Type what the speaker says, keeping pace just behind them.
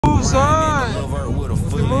move, son.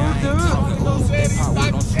 Move, dude.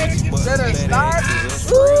 Let us start.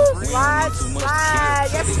 Woo. Slide, slide.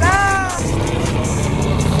 Yes, sir.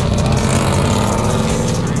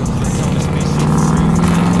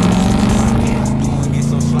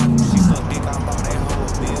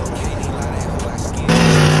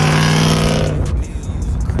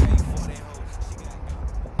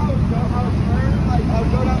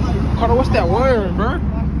 Carter, what's that wire, bro?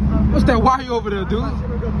 What's that wire over there, dude?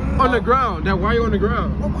 On the ground. That wire on the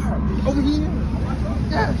ground. What wire? Over here.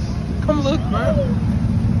 Yes. Come look, bro.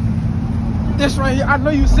 This right here. I know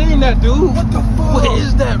you seen that, dude. What the fuck? What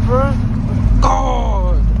is that, bro?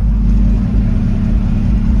 God.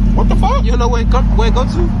 What the fuck? You know where it go to?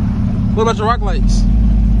 What about your rock lights?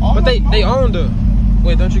 But they own the.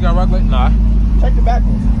 Wait, don't you got rock lights? Nah. Check the back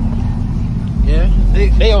one. Yeah,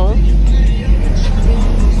 they own.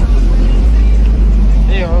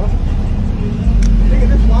 They own. Nigga,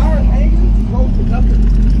 this wire hanging close to nothing.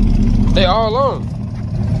 They all on.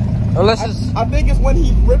 Unless it's. I think it's when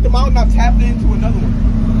he ripped them out and I tapped into another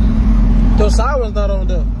one. Those sirens not on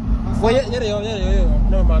there. Well, yeah, they on. Yeah.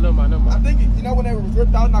 Never mind. I think you know when they were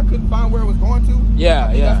ripped out and I couldn't find where it was going to. Yeah,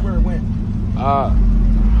 I think that's where it went.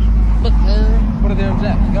 Look, what are them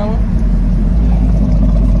jacks? You got one?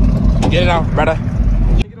 Get it out, brother.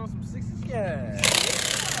 Check it on some sixes. Yeah.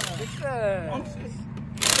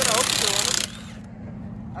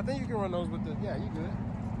 I think you can run those with the. Yeah, you good.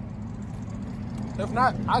 If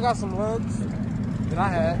not, I got some lugs that I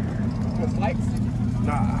had. The spikes?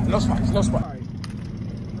 Nah, no spikes. No spikes. All right.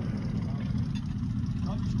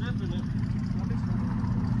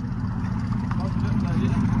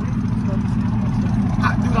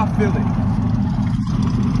 Dude, I feel it.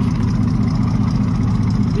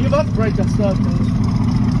 You about to break that stuff, man.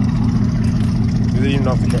 You didn't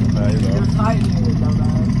know if you nah, You're tightening it,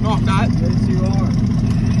 dumbass. No, I'm not. Yes, you are.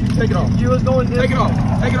 Take it off. You was going this Take it off.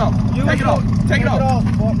 Take it off. Take it off. Take it off.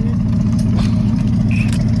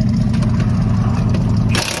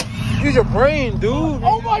 Use your brain, dude.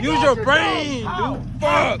 Oh my God. Use your brain, dude.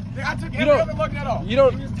 Fuck. I took every other lug nut off. You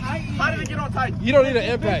don't. How did it get on tight? You don't need an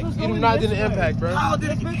impact. You do not need an impact, bro. How did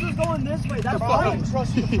the bitch was going this way? That's why I don't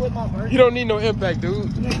trust you to flip my bird. You don't need no impact,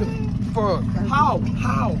 dude. Fuck. How?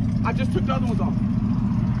 I just took the other ones off.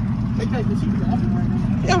 Hey, did you vlogging right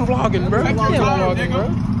now? Yeah, I'm vlogging, bro. I'm vlogging, bro.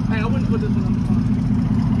 Hey, I wouldn't put this one on the front.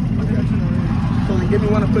 So then give me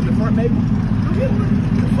one to put in the front, maybe?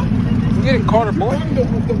 You getting Carter, boy?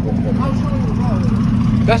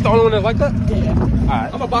 That's the only one that's like that? Yeah.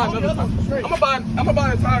 Alright. I'm gonna buy another tire. I'm gonna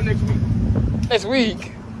buy a tire next week. Next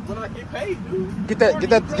week? When I get paid, dude. Get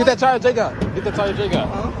that tire Jake got. Get that tire Jake got.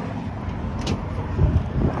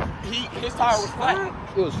 His tire was flat.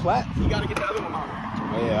 It was flat? You gotta get the other one on.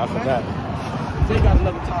 Oh yeah, I forgot. They got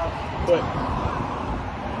another tire, but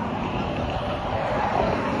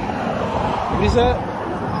what he said?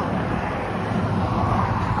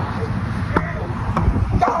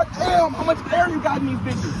 God damn, how much air you got in these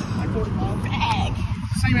bitches? Like 45. Dang.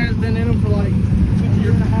 Same as been in them for like 2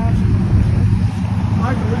 years and a half.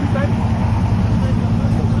 Michael, what you say?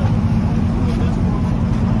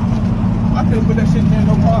 I couldn't put that shit in there,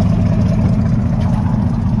 no problem.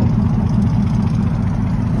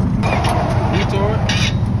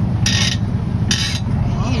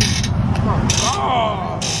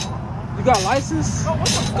 You got license? Oh, what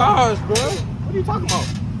the gosh, bro. What are you talking about?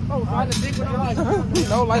 Oh, I didn't think with no license.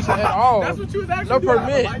 No license at all. That's what you was actually no doing.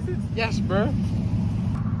 permit. License? Yes, bro.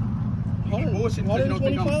 Bullshit. You don't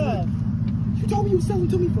think I'm serious. You told me you were selling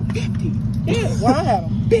to me for 50. Yeah, well, I had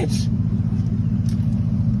him. Bitch.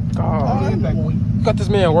 God. Got this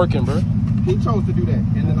man working, bro. He chose to do that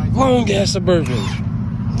in the night. Long ass Suburban.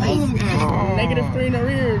 Long ass. -3 in the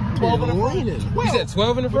rear, 12 in the front. You said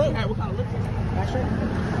 12 in the front? What kind of lip? Actually,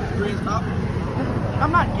 3 is top.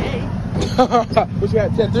 I'm not gay. What you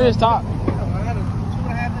got? 3 is top. I had a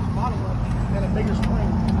 2.5 inch bottom and a bigger spring.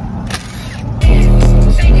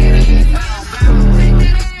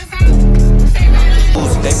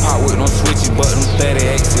 They pop with no switches, but them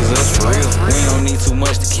 30X is us for real. We don't need too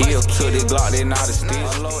much to kill. Took this Glock, they not a steal.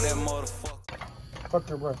 Unload that motherfucker. Fuck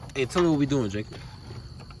her, bro. Hey, tell me what we doing, Jacob.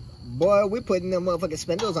 Boy, we putting them motherfucking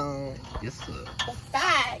spindles on. Yes, sir.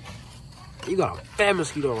 Fag. You got a fat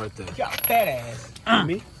mosquito right there. You got a fat ass.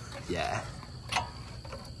 Me? Yeah.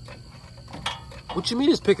 What you mean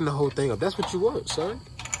it's picking the whole thing up? That's what you want, son.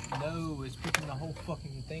 No, it's picking the whole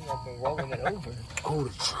fucking thing up and rolling it over. Oh,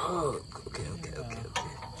 the truck. Okay.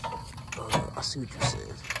 I see what you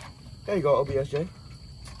said. There you go, OBSJ.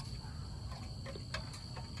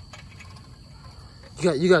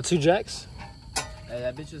 You got 2 jacks? Hey,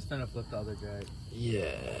 that bitch is finna flip the other jack.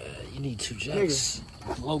 Yeah, you need 2 jacks.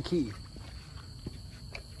 Low key.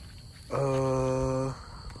 Let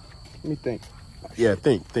me think. Yeah,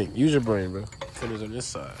 think. Use your brain, bro. Finish on this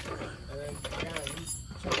side.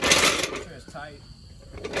 Tight.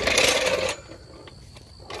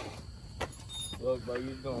 Look, bro,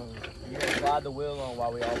 you gonna slide the wheel on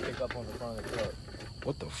while we all pick up on the front of the truck.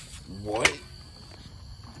 What the what?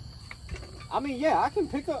 I mean, yeah, I can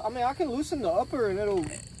pick up. I mean, I can loosen the upper and it'll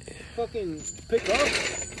fucking pick up.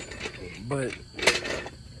 But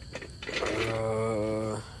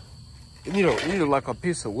you need like a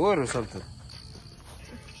piece of wood or something.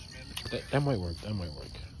 That might work. That might work.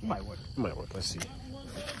 It might work. It might work. Let's see.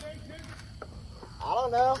 I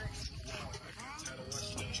don't know.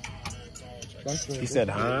 He said,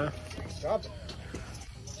 huh?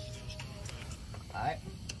 I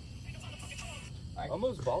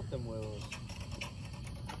almost bought them wheels.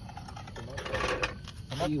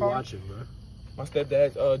 How you watching, bro? My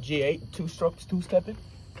stepdad's G8, 2 strokes, 2-stepping.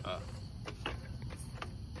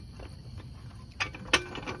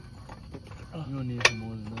 You don't need some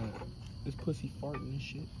more than that. This pussy farting and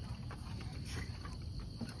shit.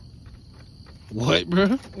 What,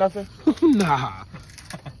 bro? Nothing. Nah.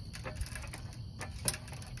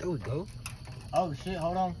 There we go. Oh shit,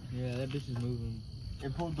 hold on. Yeah, that bitch is moving.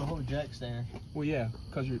 It pulled the whole jack stand. Well, yeah,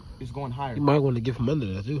 because it's going higher. You might want to get from under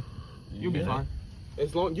there, too. You'll be fine.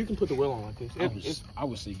 As long you can put the wheel on like this. I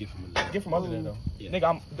would say get from under there. Get from under there, though. Yeah.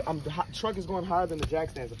 Nigga, the truck is going higher than the jack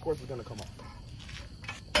stands. Of course it's going to come off.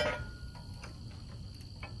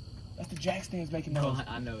 That's the jack stands making noise.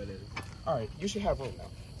 I know it is. All right, you should have room now.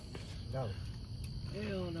 No.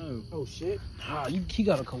 Hell no. Oh, shit. Ah, he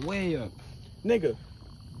got to come way up. Nigga.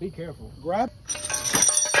 Be careful. Grab.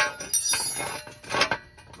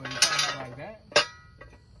 When you talking about like that?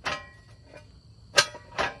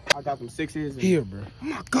 I got them 6s. Here, bro. Oh,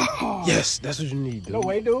 my God. Yes, that's what you need, dude. No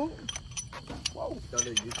way, dude. Whoa.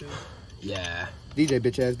 YouTube? Yeah. DJ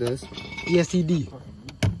bitch ass does. ESTD.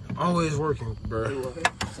 Always working, bro.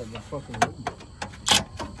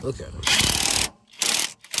 Look at him.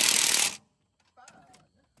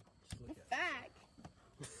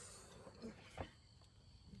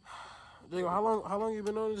 Nigga, how long you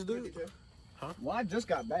been on this dude? Huh? Well, I just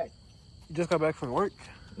got back. You just got back from work?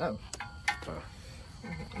 No.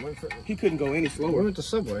 He couldn't go any slower. We went to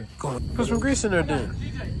Subway. Put some grease in there then.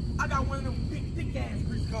 DJ, I got one of them big, thick ass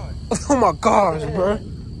grease guns. Oh my gosh, bro.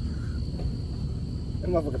 That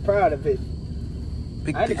motherfucker proud of it.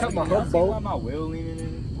 Big, I had to cut my hook bolt. Why my wheel leaning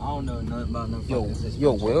in? I don't know nothing about no fucking system.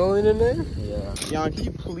 Your wheel in there? Yeah. Jan, can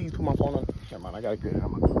you please put my phone on? Come on, I gotta get it out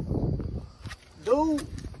of my phone. Dude.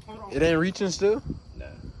 It ain't reaching still? No.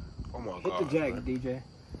 Oh my Hit god. the jack, man. DJ.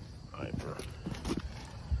 Alright, bro.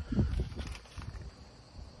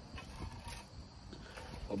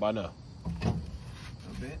 What about now?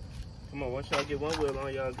 A bit. Come on, once y'all get one wheel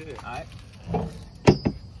on, y'all good. Alright.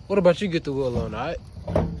 What about you get the wheel on, alright?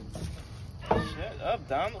 Shut up,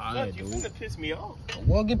 Donald. Alright, You dude. finna piss me off.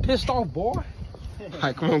 Well, get pissed off, boy.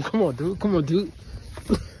 Alright, come on, dude. Come on, dude.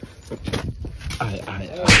 Alright.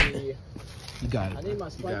 Hey. You got it. I need my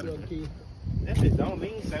spike wheel key. That bitch don't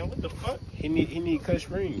lean, son. What the fuck? He need cut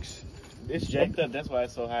springs. It's jacked up. That's why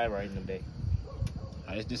it's so high right in the day.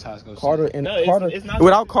 Alright, this how it's gonna Carter sit. and No, Carter. it's not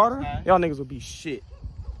Without gonna sit Carter, high. y'all niggas would be shit.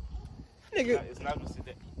 Nigga, It's not gonna sit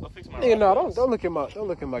there. Go fix my nigga, no, rock don't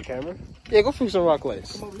look at my camera. Yeah, go fix some rock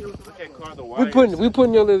lights. lights. Look at Carter We wires.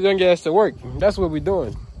 putting your little young ass to work. That's what we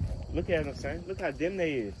doing. Look at them, son. Look how dim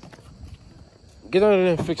they is. Get under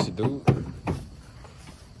there and fix it, dude.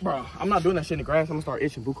 Bro, I'm not doing that shit in the grass. I'm gonna start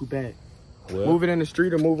itching buku bad. Well, Move it in the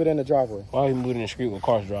street or move it in the driveway. why are you moving in the street where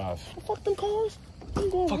cars drive? Fuck them cars.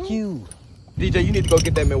 Fuck you. DJ, you need to go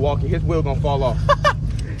get that Milwaukee. His wheel gonna fall off.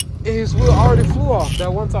 His wheel already flew off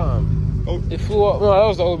that one time. Oh. It flew off. No, that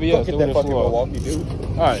was the OBS. Go The get one that that fucking flew off. Milwaukee, dude.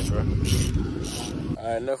 All right, bro. All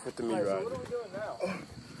right, enough with the meat ride. What are we doing now?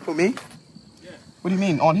 For me? Yeah. What do you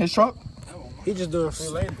mean? On his truck? He just doing free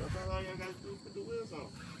labor. That's all y'all gotta do. Put the wheels on.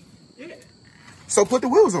 Yeah. So put the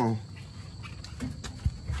wheels on.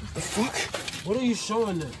 The fuck? What are you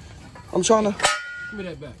showing them? I'm trying to. Give me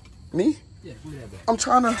that back. Me? Yeah, give me that back. I'm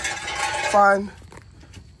trying to find.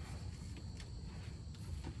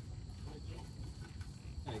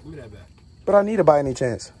 Hey, give me that back. But I need it by any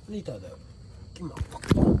chance. I need that though. Come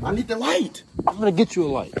on. I need the light. I'm gonna get you a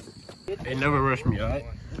light. Hey, never rush me, all right?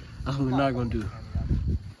 That's what we're not gonna do.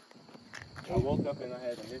 I woke up and I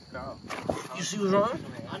had a missed call. You see what's wrong?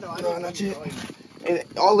 No, not yet. And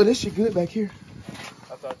all of this shit good back here.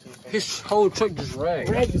 I thought you was His whole truck just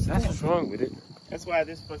ragged. That's what's wrong with it. That's why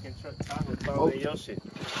this fucking truck top was falling in your shit.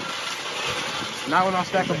 Not when I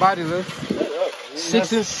stack a body lift. Shut up.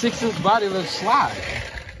 6-inch body lift slide.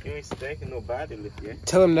 You ain't stacking no body lift yet.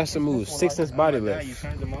 Tell him that's the move. 6-inch body Now lift. you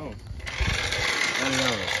turned them on.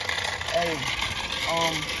 Hey,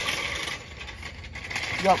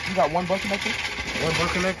 you got one butt connector? One butt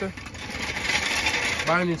connector?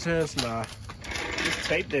 By any chance, nah. Just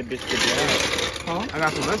tape that bitch to the Huh? I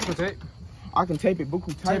got some electrical tape. I can tape it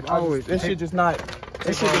buku tight. Tape always. This shit just not.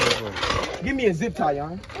 This shit just, give me a zip tie,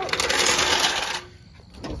 y'all.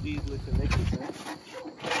 These little connectors, man.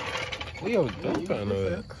 Leo, don't kind of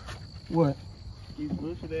that. What? These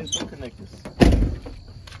bullshit ass some connectors.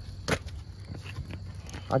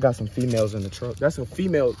 I got some females in the truck. That's a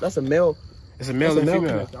female. That's a male. It's a male and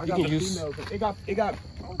female. Connector. I You got can the use. females. It got.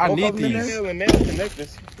 I both need of them in these. there. Male and male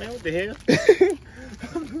connectors. Man, what the hell?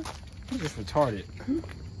 I'm just retarded.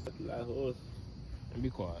 Like horse. And be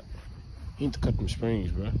quiet. You need to cut them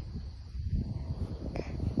springs, bro.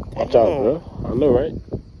 Watch Damn. out, bro. I know, right?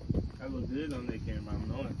 That look good on that camera, I'm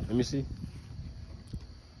knowing. Let me see.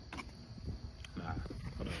 Nah,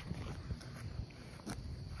 hold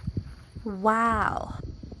on. Wow.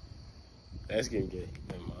 That's getting gay.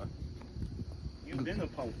 Never mind. You been a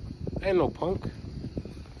punk. Ain't no punk.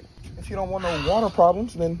 If you don't want no water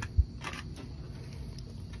problems, then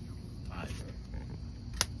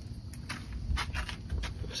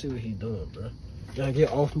Let's see what he doing, bro. Y'all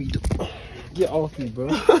get off me. Get off me, bro.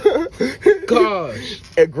 Gosh.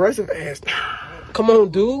 aggressive ass. Come on,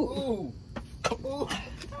 dude.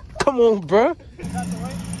 Come on, bro.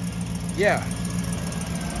 Yeah.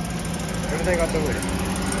 Everything out the way.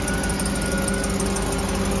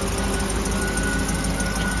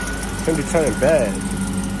 Gonna be turning bad.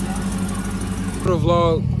 For the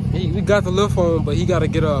vlog, we got the lift on, but he got to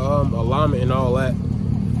get a alignment and all that.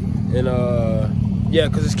 And yeah,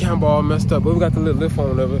 cause his camera all messed up. But we got the lift on,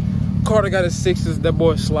 whatever. Carter got his 6s. That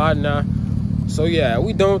boy's sliding now. So yeah,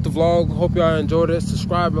 we done with the vlog. Hope y'all enjoyed it.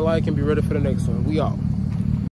 Subscribe and like, and be ready for the next one. We out.